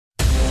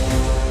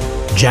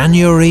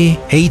January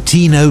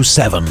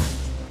 1807.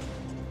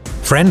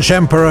 French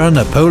Emperor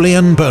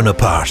Napoleon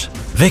Bonaparte,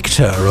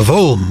 victor of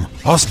Ulm,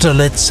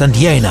 Austerlitz and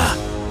Jena,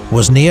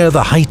 was near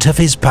the height of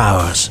his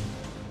powers.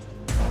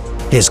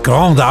 His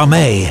Grande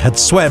Armée had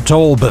swept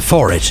all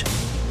before it.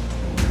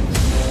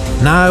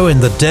 Now, in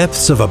the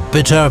depths of a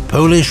bitter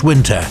Polish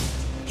winter,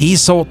 he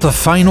sought the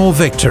final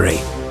victory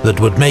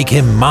that would make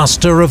him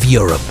master of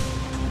Europe.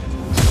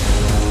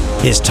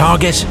 His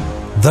target?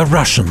 The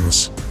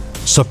Russians,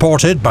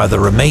 supported by the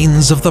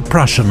remains of the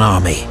Prussian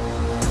army.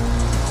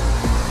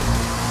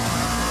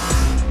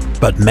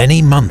 But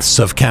many months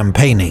of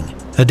campaigning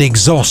had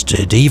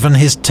exhausted even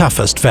his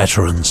toughest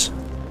veterans.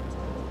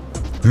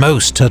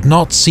 Most had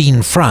not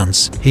seen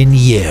France in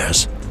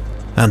years,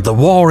 and the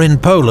war in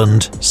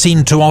Poland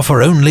seemed to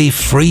offer only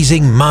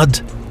freezing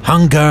mud,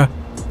 hunger,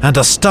 and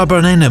a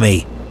stubborn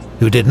enemy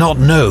who did not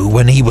know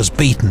when he was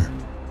beaten.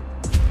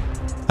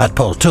 At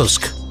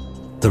Pultusk,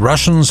 the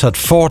Russians had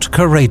fought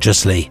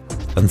courageously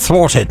and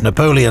thwarted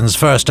Napoleon's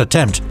first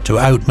attempt to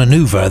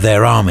outmaneuver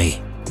their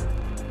army.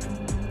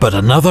 But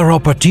another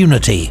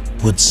opportunity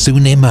would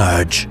soon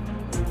emerge.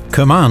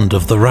 Command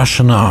of the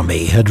Russian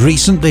army had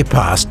recently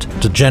passed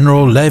to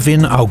General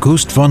Levin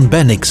August von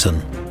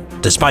Bennigsen.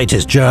 Despite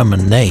his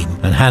German name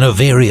and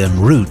Hanoverian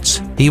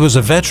roots, he was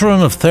a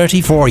veteran of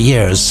 34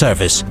 years'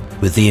 service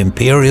with the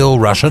Imperial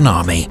Russian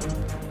Army.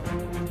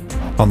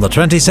 On the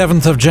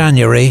 27th of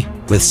January,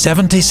 with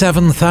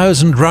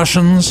 77,000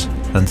 Russians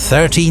and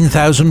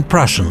 13,000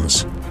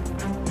 Prussians,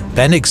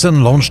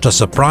 Bennigsen launched a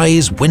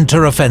surprise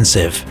winter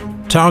offensive,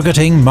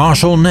 targeting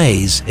Marshal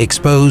Ney's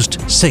exposed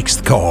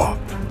 6th Corps.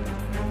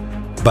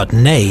 But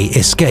Ney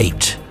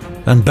escaped,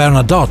 and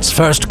Bernadotte's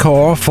 1st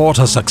Corps fought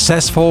a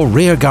successful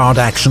rearguard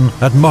action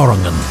at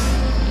Morungen.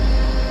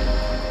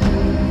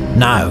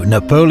 Now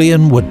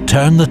Napoleon would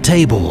turn the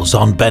tables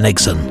on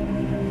Bennigsen.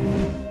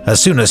 As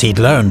soon as he'd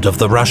learned of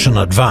the Russian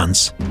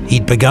advance,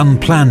 he'd begun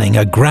planning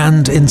a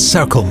grand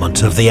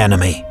encirclement of the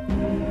enemy.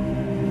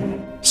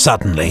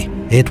 Suddenly,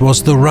 it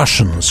was the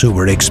Russians who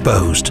were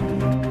exposed.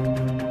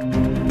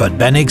 But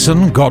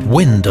Bennigsen got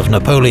wind of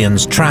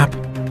Napoleon's trap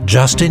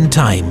just in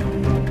time,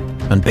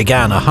 and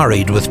began a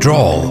hurried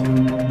withdrawal.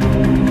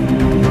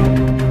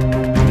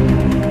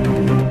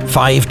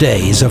 5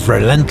 days of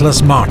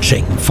relentless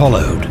marching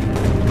followed,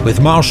 with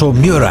Marshal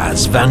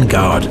Murat's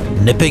vanguard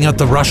nipping at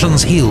the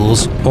Russians'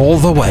 heels all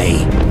the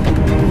way.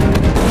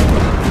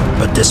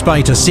 But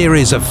despite a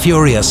series of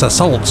furious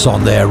assaults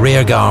on their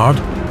rearguard,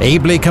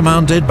 ably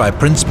commanded by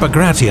Prince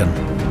Bagration,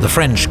 the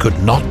French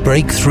could not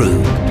break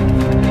through.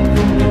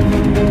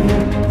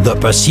 The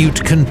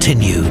pursuit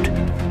continued,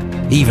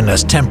 even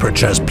as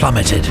temperatures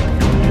plummeted.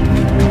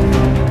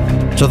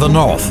 To the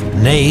north,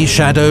 Ney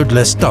shadowed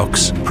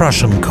Lestocq's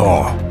Prussian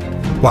Corps,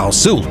 while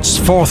Soult's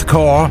 4th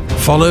Corps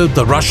followed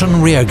the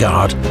Russian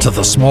rearguard to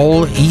the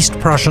small East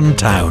Prussian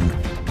town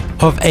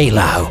of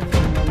Eylau.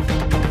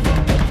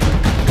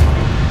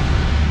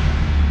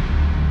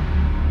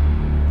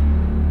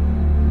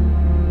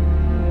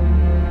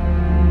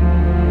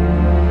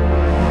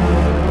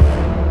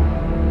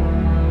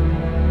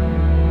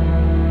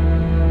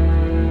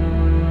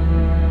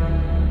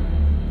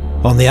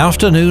 On the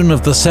afternoon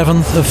of the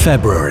 7th of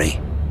February,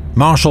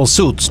 Marshal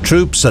Soult's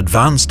troops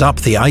advanced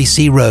up the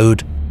icy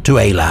road to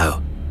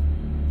Eylau.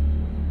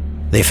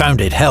 They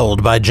found it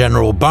held by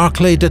General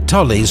Barclay de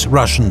Tolly's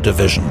Russian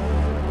division,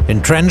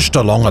 entrenched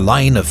along a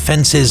line of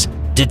fences,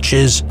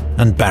 ditches,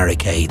 and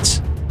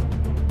barricades.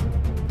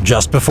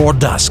 Just before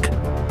dusk,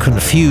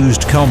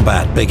 confused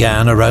combat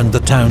began around the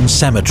town's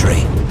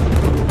cemetery.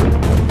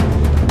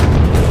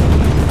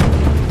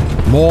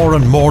 More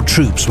and more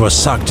troops were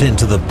sucked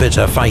into the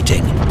bitter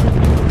fighting.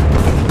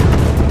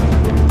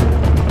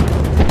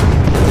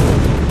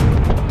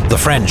 The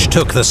French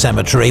took the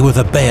cemetery with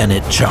a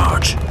bayonet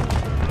charge,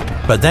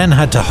 but then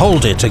had to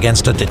hold it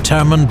against a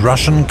determined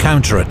Russian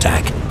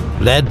counterattack,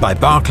 led by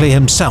Barclay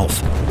himself,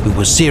 who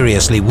was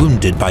seriously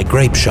wounded by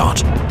grape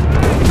shot.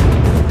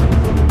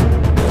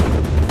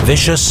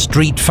 Vicious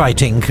street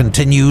fighting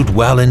continued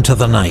well into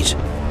the night,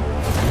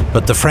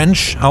 but the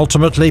French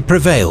ultimately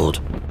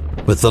prevailed,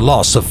 with the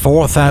loss of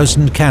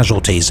 4,000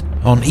 casualties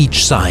on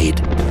each side.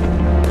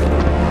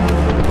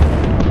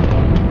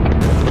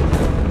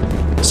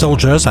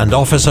 Soldiers and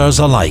officers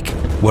alike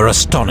were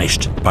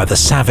astonished by the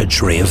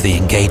savagery of the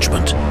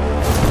engagement.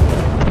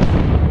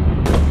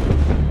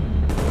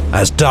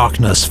 As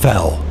darkness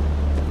fell,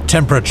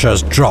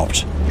 temperatures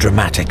dropped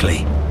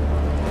dramatically.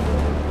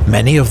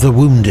 Many of the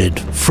wounded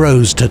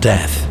froze to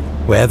death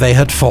where they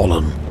had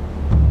fallen.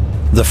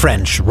 The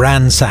French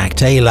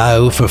ransacked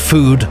Eylau for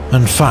food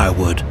and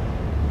firewood.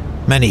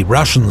 Many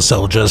Russian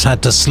soldiers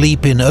had to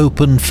sleep in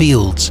open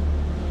fields,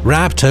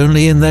 wrapped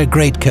only in their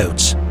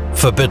greatcoats,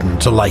 forbidden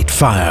to light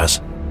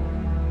fires.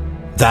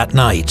 That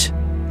night,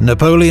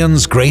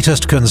 Napoleon's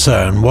greatest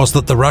concern was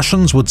that the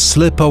Russians would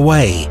slip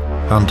away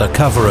under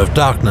cover of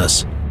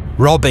darkness,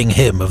 robbing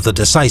him of the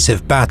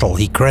decisive battle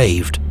he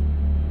craved.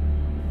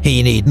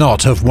 He need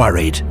not have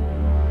worried.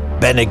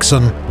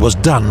 Bennigsen was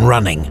done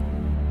running.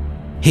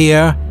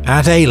 Here,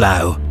 at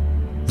Eylau,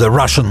 the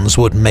Russians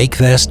would make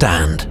their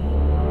stand.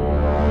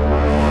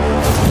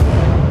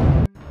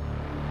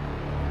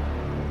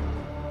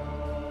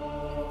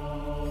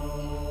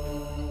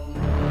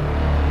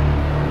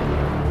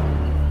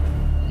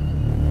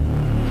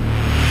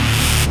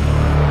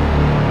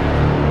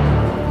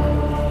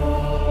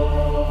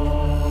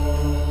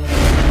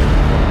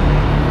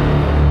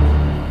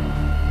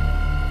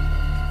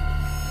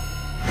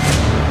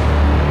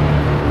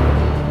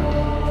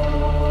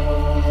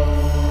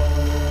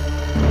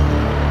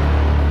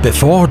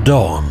 Before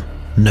dawn,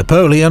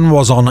 Napoleon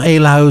was on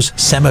Eylau's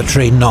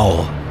cemetery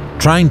knoll,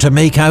 trying to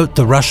make out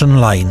the Russian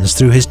lines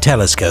through his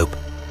telescope.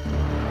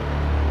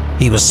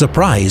 He was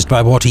surprised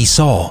by what he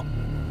saw.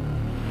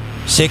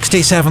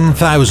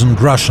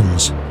 67,000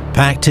 Russians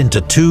packed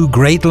into two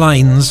great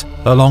lines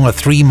along a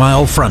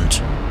 3-mile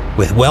front,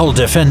 with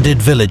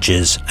well-defended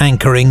villages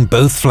anchoring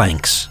both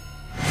flanks.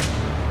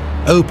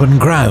 Open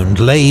ground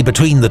lay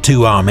between the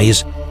two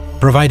armies,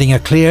 providing a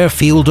clear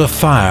field of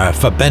fire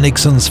for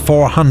Bennigsen's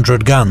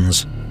 400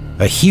 guns,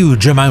 a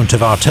huge amount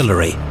of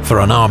artillery for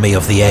an army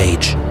of the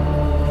age.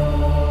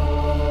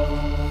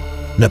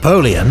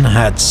 Napoleon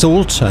had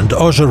Soult and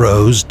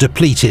Augereau's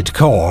depleted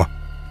corps,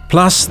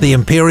 plus the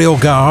Imperial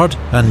Guard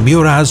and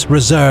Murat's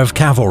reserve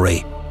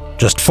cavalry,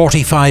 just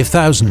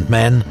 45,000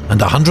 men and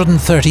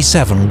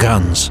 137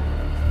 guns.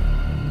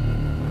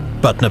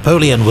 But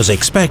Napoleon was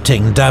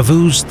expecting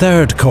Davout's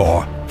Third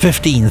Corps,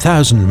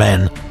 15,000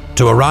 men,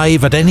 to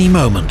arrive at any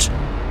moment,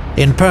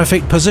 in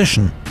perfect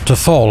position to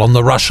fall on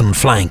the Russian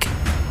flank.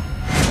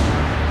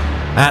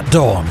 At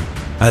dawn,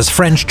 as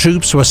French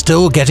troops were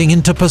still getting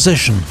into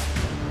position,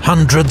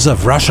 hundreds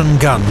of Russian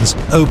guns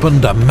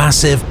opened a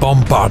massive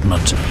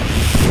bombardment.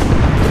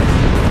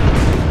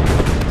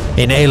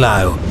 In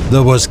Eylau,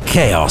 there was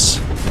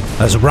chaos,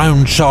 as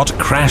round shot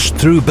crashed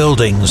through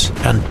buildings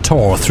and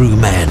tore through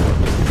men.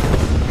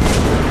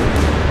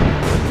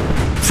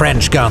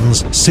 French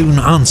guns soon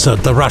answered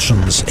the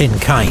Russians in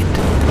kind.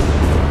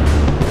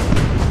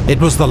 It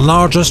was the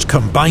largest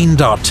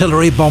combined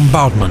artillery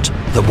bombardment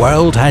the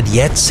world had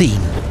yet seen.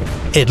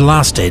 It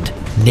lasted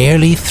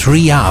nearly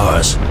 3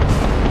 hours.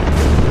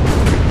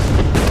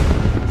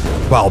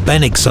 While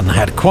Bennigsen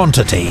had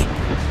quantity,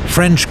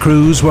 French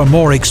crews were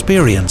more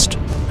experienced,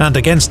 and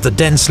against the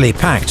densely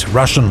packed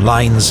Russian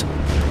lines,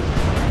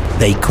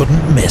 they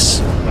couldn't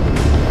miss.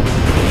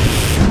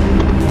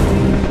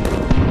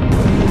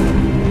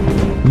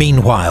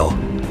 Meanwhile,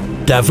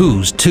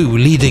 Davout's two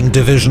leading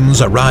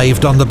divisions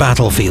arrived on the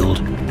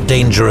battlefield,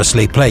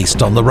 dangerously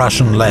placed on the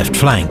Russian left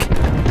flank.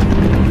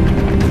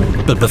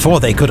 But before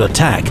they could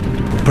attack,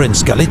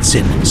 Prince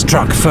Galitzin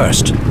struck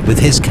first with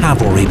his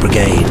cavalry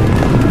brigade.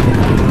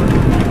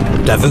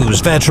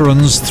 Davout's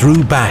veterans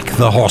threw back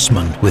the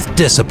horsemen with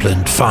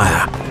disciplined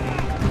fire.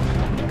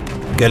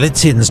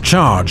 Galitzin's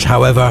charge,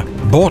 however,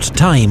 bought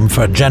time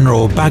for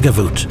General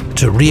Bagavout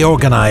to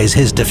reorganize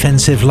his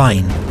defensive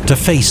line to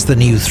face the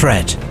new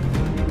threat.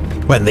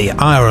 When the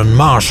Iron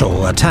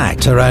Marshal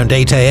attacked around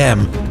 8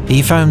 AM,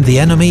 he found the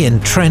enemy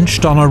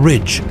entrenched on a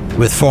ridge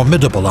with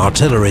formidable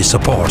artillery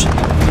support.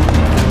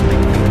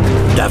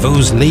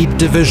 Davout's lead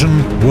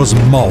division was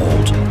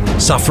mauled,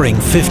 suffering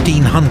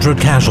 1,500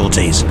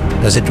 casualties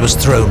as it was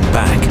thrown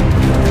back.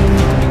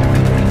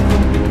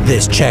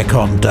 This check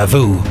on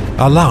Davout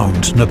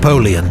alarmed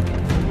Napoleon.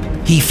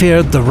 He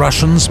feared the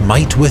Russians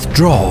might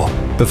withdraw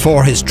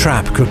before his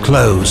trap could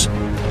close.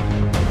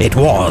 It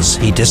was,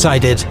 he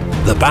decided,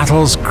 the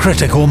battle's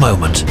critical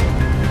moment.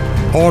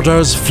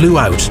 Orders flew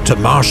out to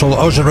Marshal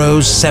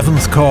Augereau's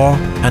 7th Corps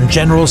and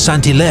General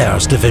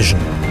Saint-Hilaire's division.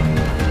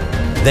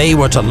 They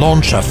were to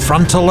launch a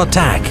frontal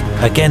attack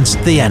against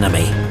the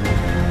enemy.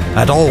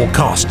 At all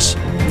costs,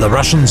 the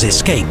Russians'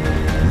 escape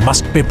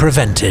must be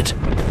prevented.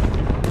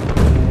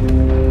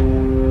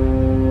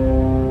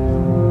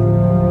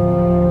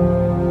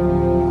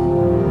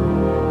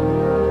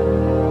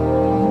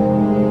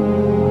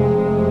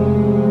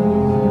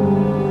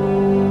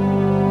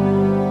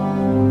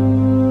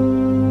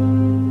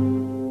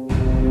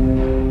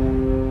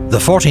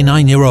 The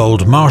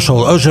 49-year-old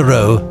Marshal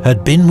Augereau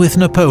had been with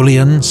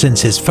Napoleon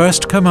since his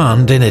first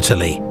command in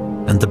Italy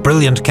and the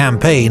brilliant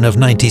campaign of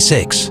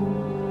 '96.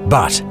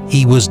 But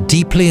he was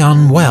deeply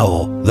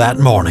unwell that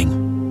morning.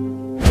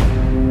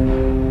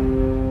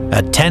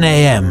 At 10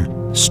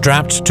 AM,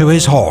 strapped to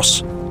his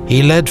horse,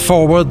 he led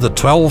forward the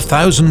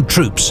 12,000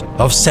 troops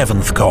of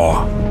 7th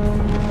Corps,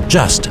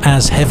 just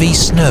as heavy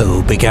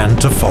snow began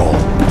to fall.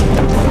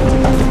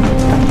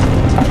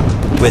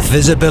 With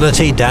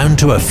visibility down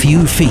to a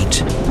few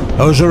feet,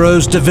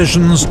 Augereau's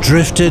divisions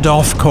drifted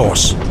off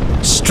course,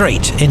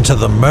 straight into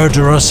the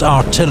murderous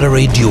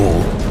artillery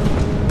duel.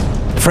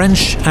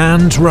 French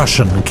and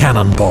Russian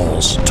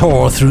cannonballs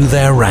tore through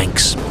their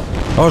ranks.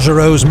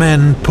 Augereau's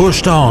men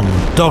pushed on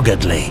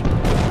doggedly,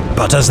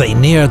 but as they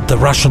neared the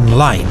Russian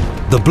line,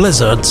 the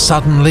blizzard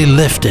suddenly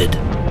lifted.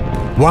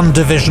 One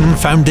division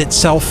found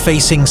itself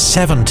facing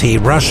 70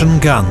 Russian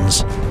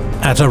guns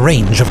at a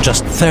range of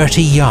just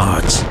 30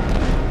 yards.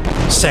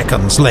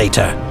 Seconds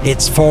later,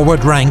 its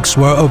forward ranks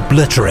were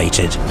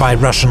obliterated by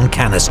Russian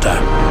canister.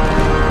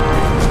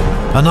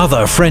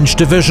 Another French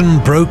division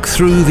broke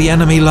through the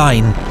enemy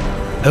line,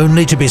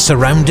 only to be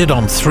surrounded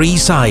on 3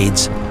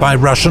 sides by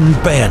Russian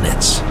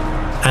bayonets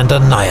and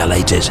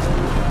annihilated.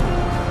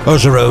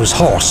 Augereau's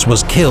horse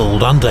was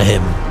killed under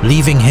him,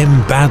 leaving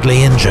him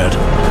badly injured.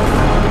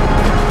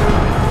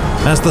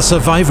 As the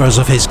survivors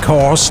of his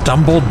corps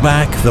stumbled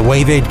back the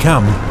way they'd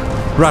come,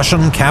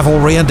 Russian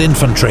cavalry and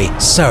infantry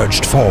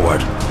surged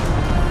forward.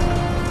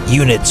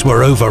 Units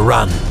were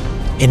overrun,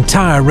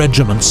 entire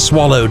regiments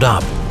swallowed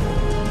up.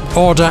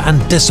 Order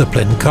and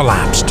discipline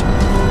collapsed.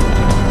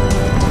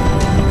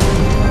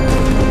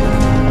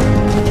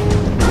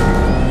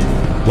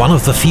 One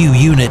of the few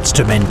units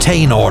to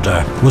maintain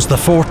order was the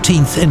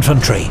 14th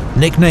Infantry,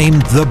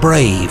 nicknamed the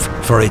Brave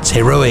for its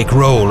heroic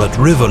role at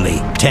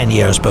Rivoli 10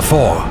 years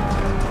before.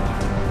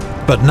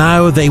 But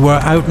now they were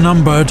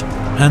outnumbered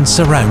and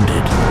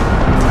surrounded.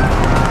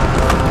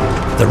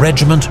 The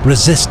regiment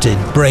resisted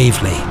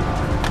bravely,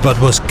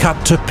 but was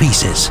cut to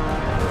pieces,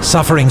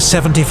 suffering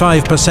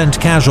 75%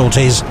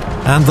 casualties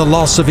and the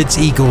loss of its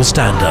Eagle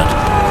standard.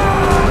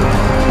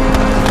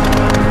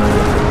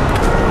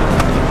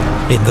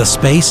 In the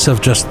space of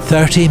just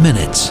 30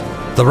 minutes,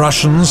 the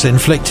Russians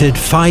inflicted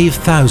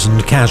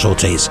 5,000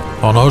 casualties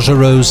on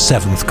Augereau's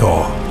 7th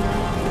Corps.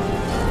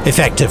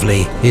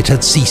 Effectively, it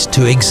had ceased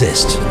to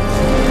exist.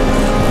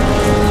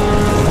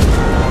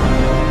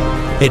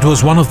 It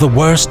was one of the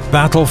worst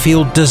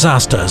battlefield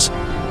disasters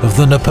of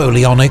the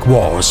Napoleonic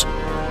Wars.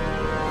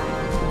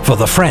 For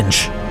the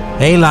French,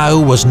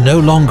 Eylau was no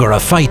longer a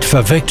fight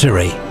for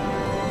victory,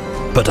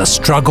 but a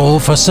struggle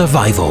for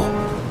survival.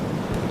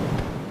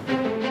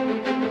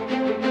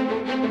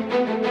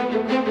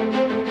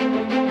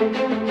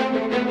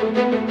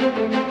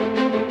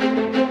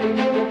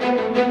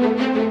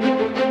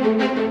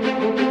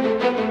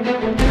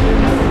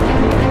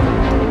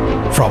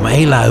 From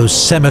Eylau's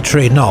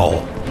cemetery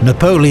knoll,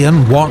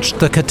 Napoleon watched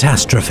the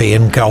catastrophe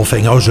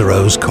engulfing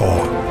Augereau's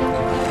corps.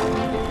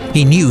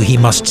 He knew he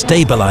must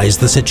stabilize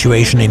the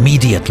situation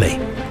immediately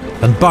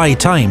and buy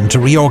time to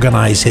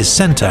reorganize his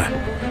center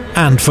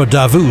and for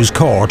Davout's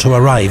corps to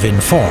arrive in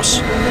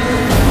force.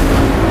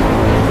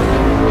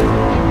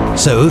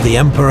 So the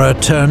Emperor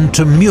turned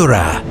to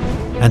Murat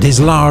and his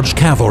large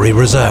cavalry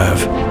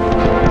reserve.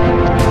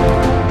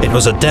 It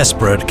was a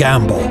desperate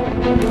gamble.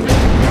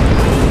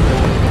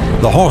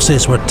 The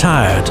horses were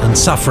tired and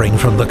suffering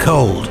from the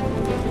cold.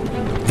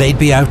 They'd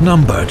be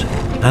outnumbered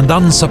and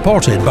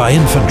unsupported by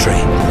infantry.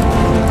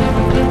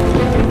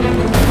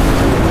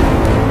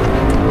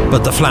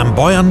 But the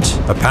flamboyant,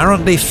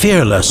 apparently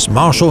fearless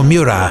Marshal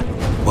Murat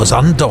was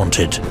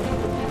undaunted.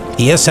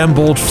 He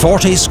assembled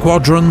 40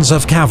 squadrons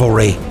of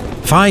cavalry,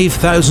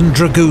 5,000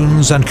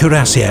 dragoons and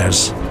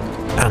cuirassiers,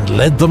 and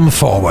led them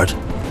forward.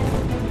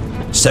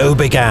 So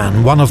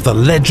began one of the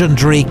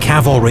legendary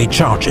cavalry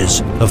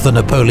charges of the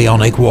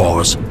Napoleonic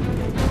Wars.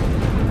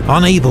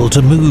 Unable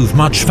to move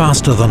much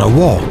faster than a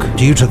walk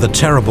due to the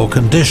terrible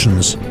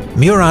conditions,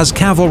 Murat's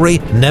cavalry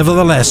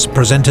nevertheless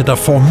presented a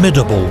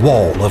formidable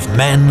wall of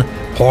men,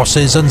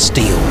 horses and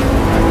steel.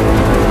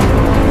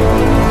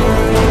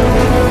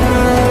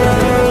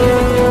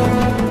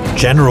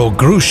 General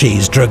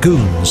Grouchy's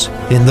dragoons,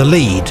 in the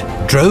lead,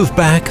 drove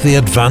back the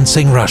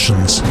advancing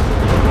Russians.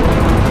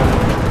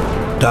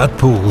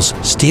 D'Hautpoul's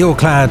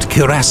steel-clad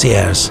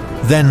cuirassiers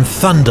then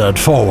thundered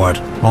forward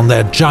on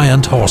their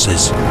giant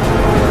horses.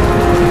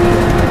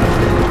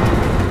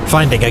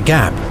 Finding a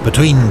gap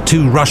between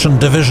 2 Russian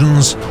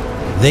divisions,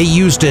 they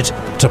used it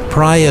to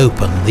pry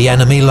open the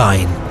enemy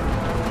line.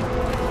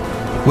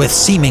 With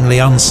seemingly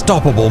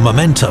unstoppable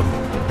momentum,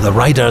 the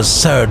riders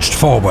surged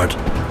forward.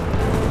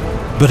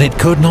 But it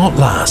could not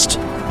last.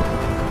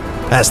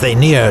 As they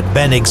neared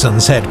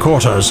Bennigsen's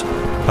headquarters,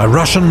 a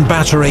Russian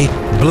battery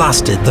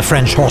blasted the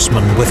French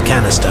horsemen with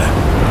canister.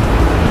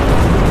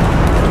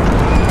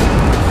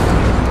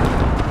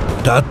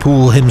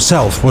 D'Hautpoul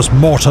himself was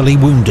mortally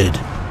wounded.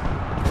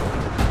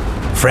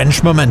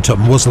 French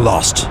momentum was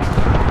lost.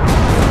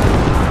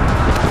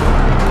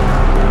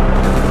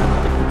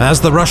 As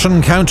the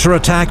Russian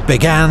counterattack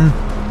began,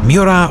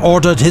 Murat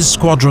ordered his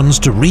squadrons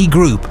to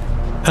regroup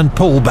and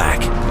pull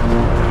back.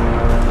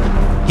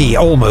 He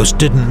almost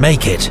didn't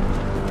make it.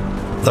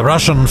 The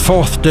Russian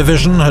 4th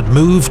Division had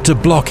moved to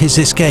block his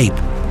escape.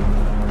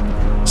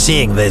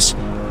 Seeing this,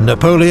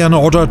 Napoleon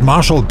ordered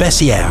Marshal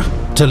Bessières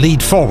to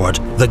lead forward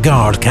the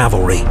Guard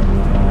cavalry.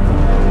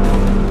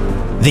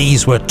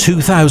 These were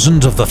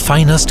 2,000 of the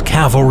finest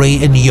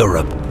cavalry in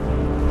Europe,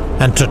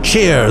 and to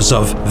cheers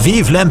of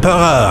 "Vive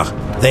l'Empereur!"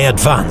 they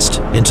advanced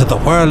into the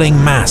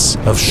whirling mass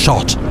of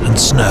shot and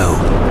snow.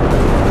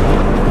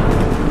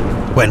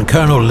 When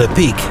Colonel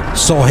Lepic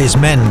saw his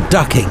men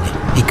ducking,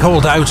 he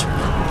called out,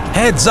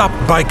 "Heads up,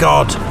 by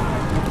God!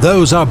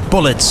 Those are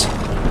bullets,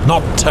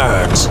 not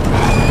turds."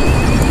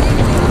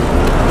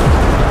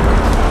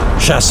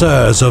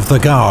 Chasseurs of the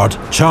Guard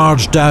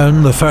charged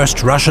down the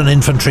first Russian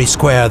infantry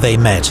square they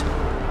met,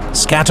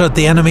 scattered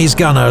the enemy's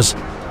gunners,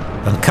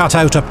 and cut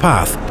out a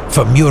path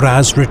for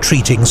Murat's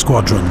retreating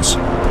squadrons.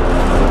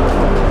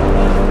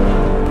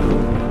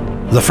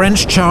 The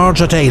French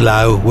charge at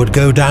Eylau would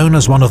go down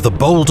as one of the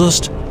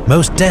boldest,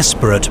 most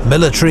desperate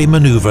military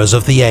manoeuvres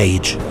of the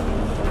age.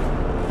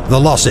 The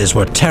losses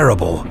were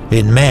terrible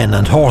in men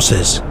and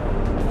horses,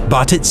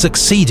 but it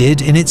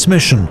succeeded in its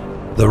mission.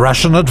 The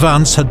Russian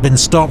advance had been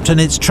stopped in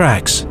its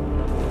tracks,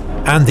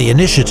 and the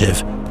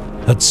initiative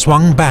had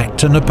swung back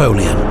to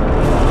Napoleon.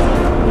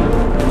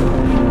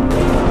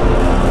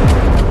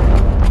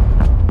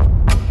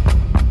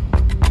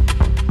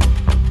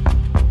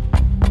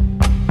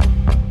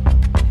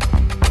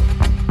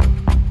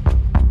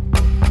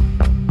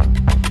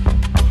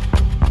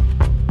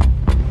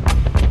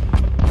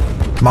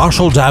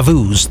 Marshal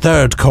Davout's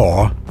Third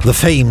Corps, the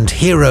famed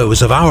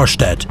heroes of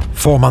Auerstedt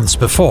 4 months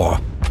before,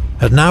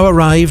 had now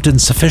arrived in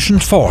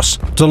sufficient force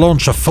to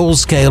launch a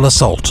full-scale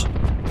assault.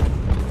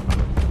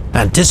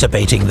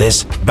 Anticipating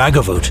this,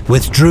 Bagavout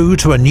withdrew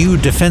to a new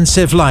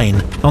defensive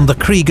line on the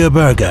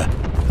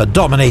Kriegerberge, a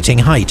dominating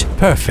height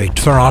perfect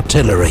for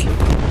artillery.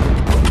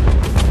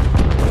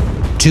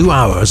 2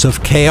 hours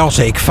of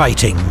chaotic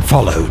fighting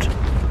followed,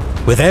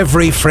 with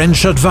every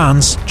French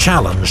advance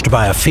challenged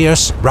by a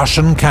fierce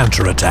Russian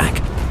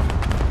counterattack.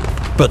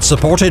 But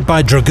supported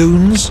by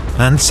dragoons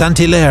and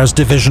Saint-Hilaire's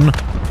division,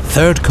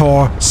 Third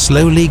Corps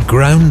slowly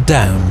ground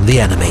down the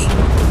enemy.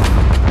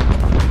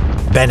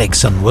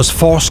 Bennigsen was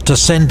forced to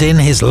send in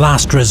his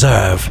last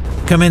reserve,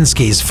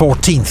 Kaminsky's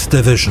 14th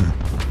Division.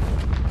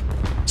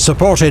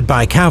 Supported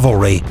by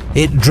cavalry,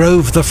 it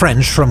drove the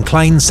French from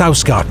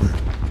Klein-Sausgarten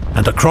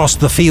and across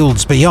the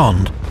fields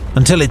beyond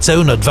until its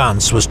own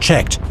advance was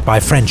checked by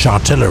French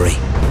artillery.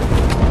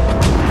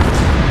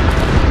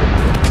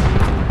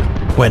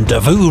 When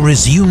Davout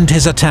resumed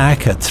his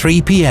attack at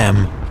 3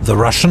 p.m, the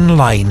Russian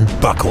line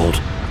buckled.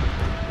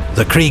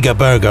 The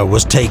Kriegerberge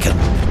was taken.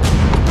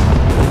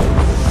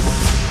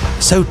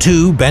 So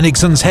too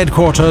Bennigsen's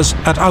headquarters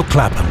at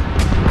Auklappen.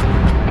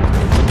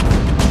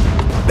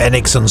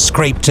 Bennigsen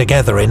scraped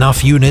together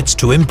enough units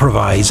to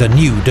improvise a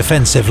new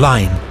defensive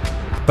line,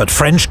 but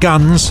French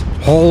guns,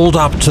 hauled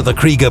up to the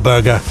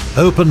Kriegerberge,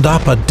 opened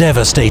up a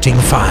devastating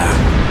fire.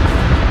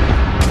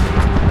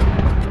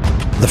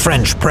 The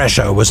French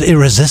pressure was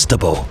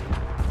irresistible.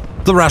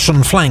 The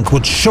Russian flank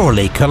would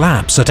surely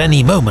collapse at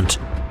any moment,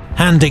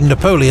 handing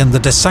Napoleon the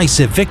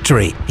decisive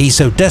victory he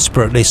so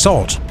desperately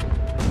sought.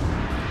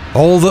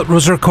 All that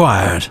was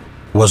required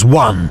was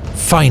one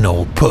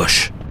final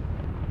push.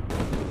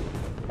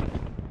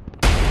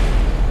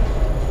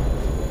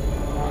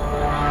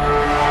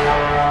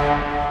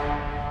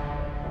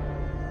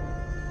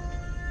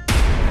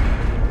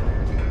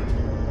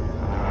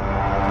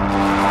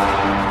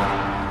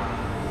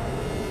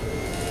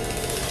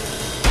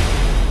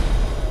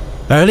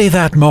 Early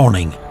that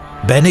morning,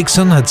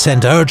 Bennigsen had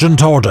sent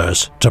urgent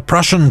orders to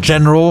Prussian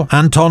General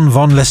Anton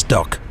von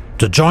Lestock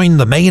to join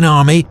the main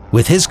army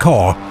with his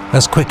corps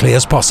as quickly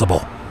as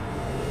possible.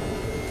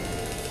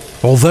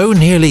 Although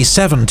nearly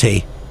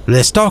 70,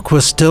 Lestock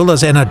was still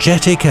as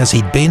energetic as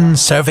he'd been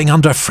serving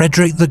under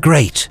Frederick the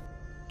Great,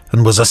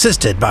 and was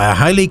assisted by a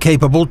highly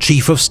capable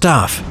Chief of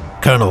Staff,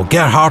 Colonel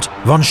Gerhard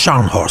von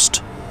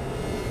Scharnhorst.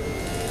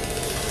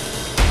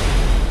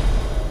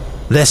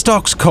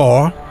 Lestock's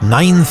corps,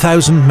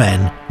 9,000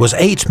 men, was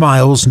 8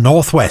 miles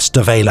northwest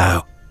of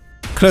Eylau,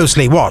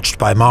 closely watched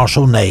by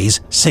Marshal Ney's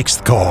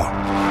 6th Corps.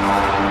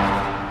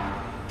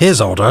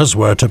 His orders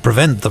were to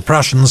prevent the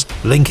Prussians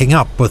linking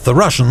up with the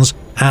Russians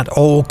at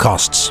all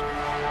costs.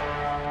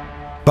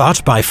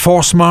 But by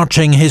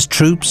force-marching his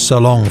troops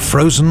along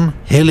frozen,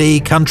 hilly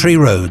country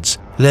roads,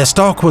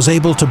 Lestock was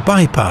able to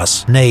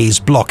bypass Ney's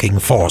blocking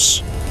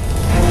force.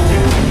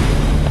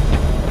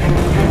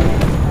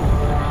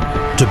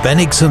 To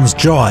Bennigsen's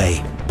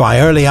joy,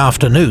 by early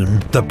afternoon,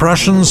 the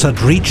Prussians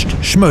had reached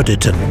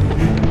Schmödeten.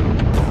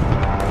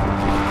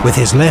 With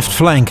his left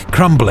flank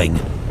crumbling,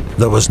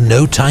 there was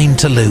no time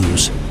to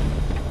lose.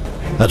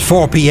 At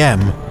 4 p.m,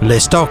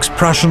 Lestock's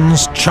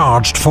Prussians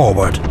charged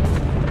forward.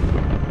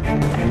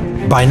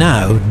 By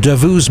now,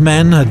 Davout's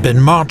men had been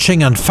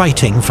marching and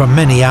fighting for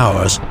many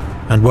hours,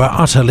 and were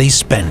utterly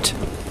spent.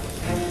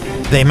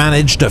 They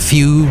managed a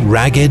few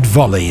ragged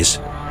volleys,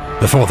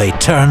 before they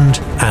turned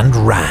and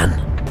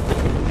ran.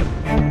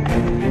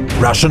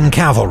 Russian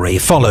cavalry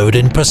followed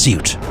in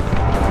pursuit.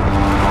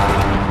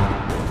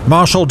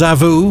 Marshal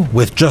Davout,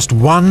 with just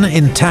one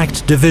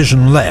intact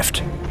division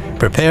left,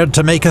 prepared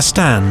to make a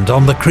stand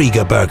on the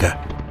Kriegerberge.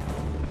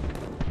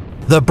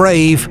 "The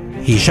brave,"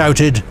 he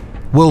shouted,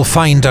 "will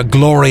find a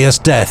glorious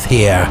death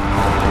here."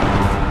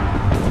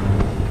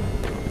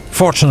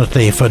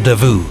 Fortunately for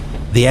Davout,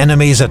 the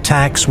enemy's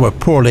attacks were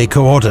poorly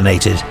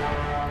coordinated,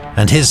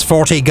 and his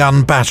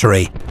 40-gun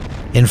battery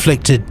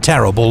inflicted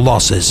terrible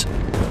losses.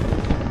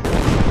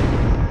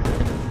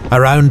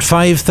 Around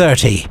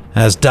 5:30,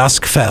 as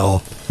dusk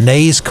fell,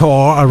 Ney's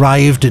corps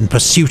arrived in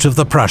pursuit of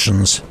the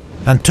Prussians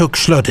and took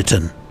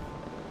Schmödeten.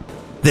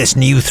 This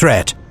new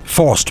threat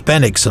forced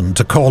Bennigsen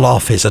to call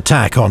off his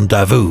attack on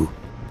Davout.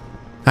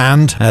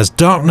 And as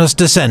darkness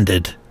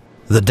descended,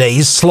 the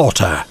day's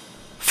slaughter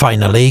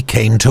finally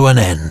came to an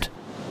end.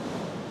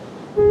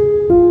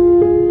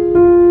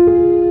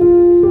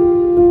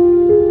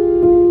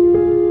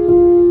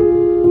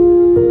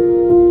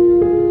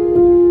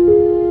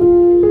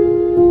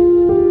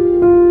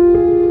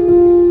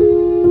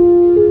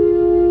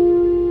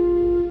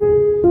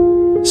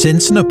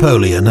 Since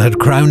Napoleon had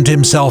crowned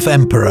himself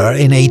emperor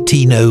in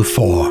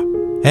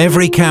 1804,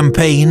 every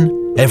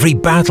campaign, every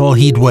battle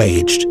he'd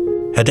waged,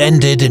 had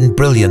ended in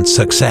brilliant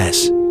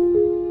success.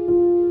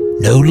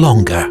 No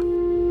longer.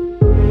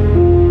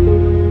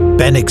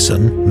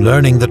 Bennigsen,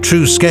 learning the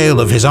true scale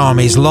of his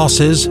army's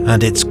losses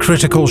and its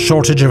critical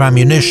shortage of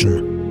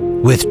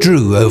ammunition,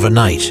 withdrew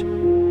overnight.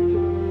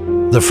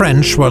 The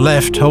French were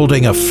left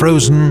holding a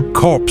frozen,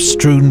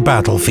 corpse-strewn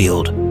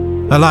battlefield,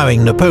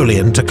 allowing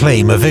Napoleon to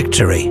claim a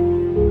victory.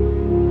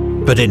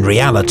 But in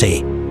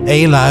reality,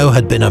 Eylau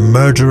had been a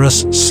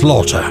murderous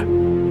slaughter,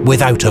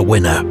 without a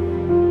winner.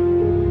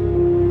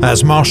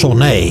 As Marshal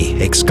Ney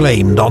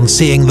exclaimed on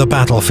seeing the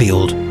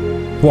battlefield,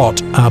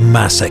 "What a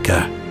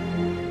massacre!"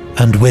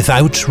 and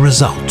without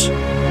result.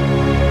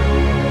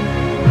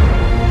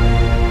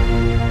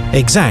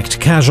 Exact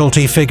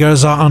casualty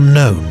figures are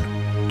unknown,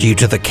 due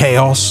to the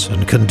chaos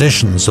and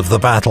conditions of the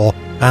battle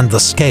and the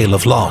scale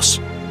of loss.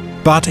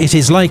 But it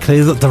is likely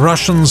that the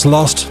Russians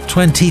lost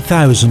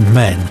 20,000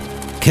 men,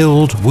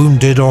 killed,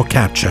 wounded or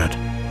captured.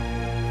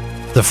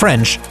 The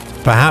French,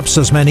 perhaps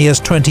as many as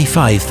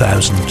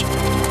 25,000.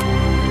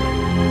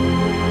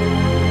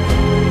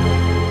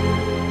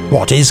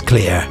 What is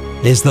clear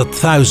is that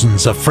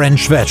thousands of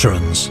French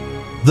veterans,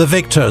 the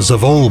victors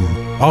of Ulm,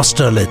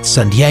 Austerlitz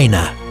and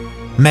Jena,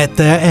 met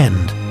their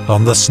end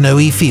on the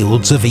snowy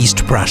fields of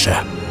East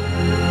Prussia.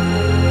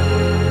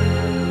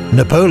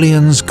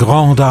 Napoleon's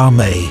Grande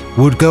Armée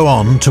would go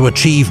on to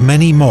achieve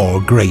many more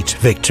great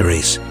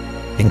victories,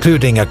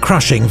 including a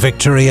crushing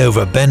victory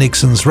over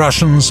Bennigsen's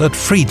Russians at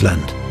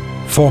Friedland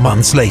 4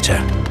 months later.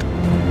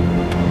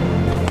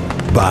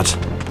 But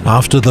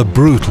after the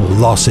brutal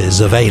losses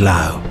of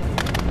Eylau,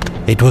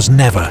 it was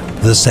never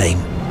the same.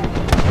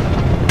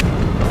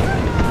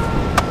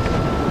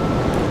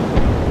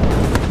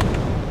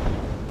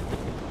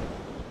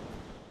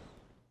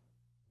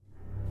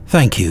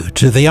 Thank you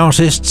to the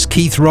artists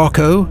Keith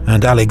Rocco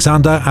and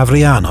Alexander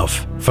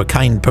Avrianov for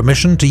kind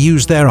permission to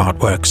use their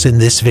artworks in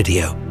this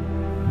video.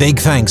 Big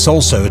thanks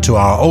also to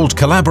our old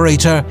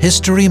collaborator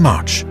History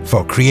March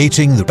for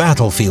creating the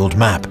battlefield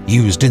map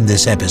used in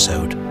this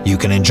episode. You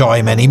can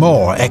enjoy many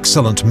more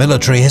excellent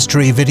military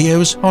history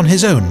videos on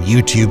his own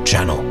YouTube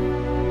channel.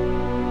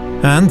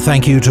 And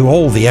thank you to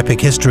all the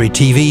Epic History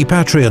TV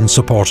Patreon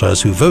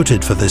supporters who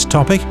voted for this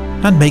topic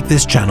and make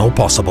this channel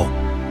possible.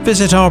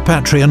 Visit our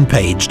Patreon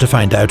page to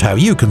find out how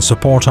you can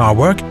support our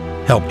work,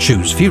 help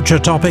choose future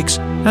topics,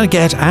 and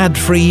get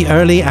ad-free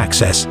early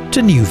access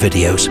to new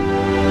videos.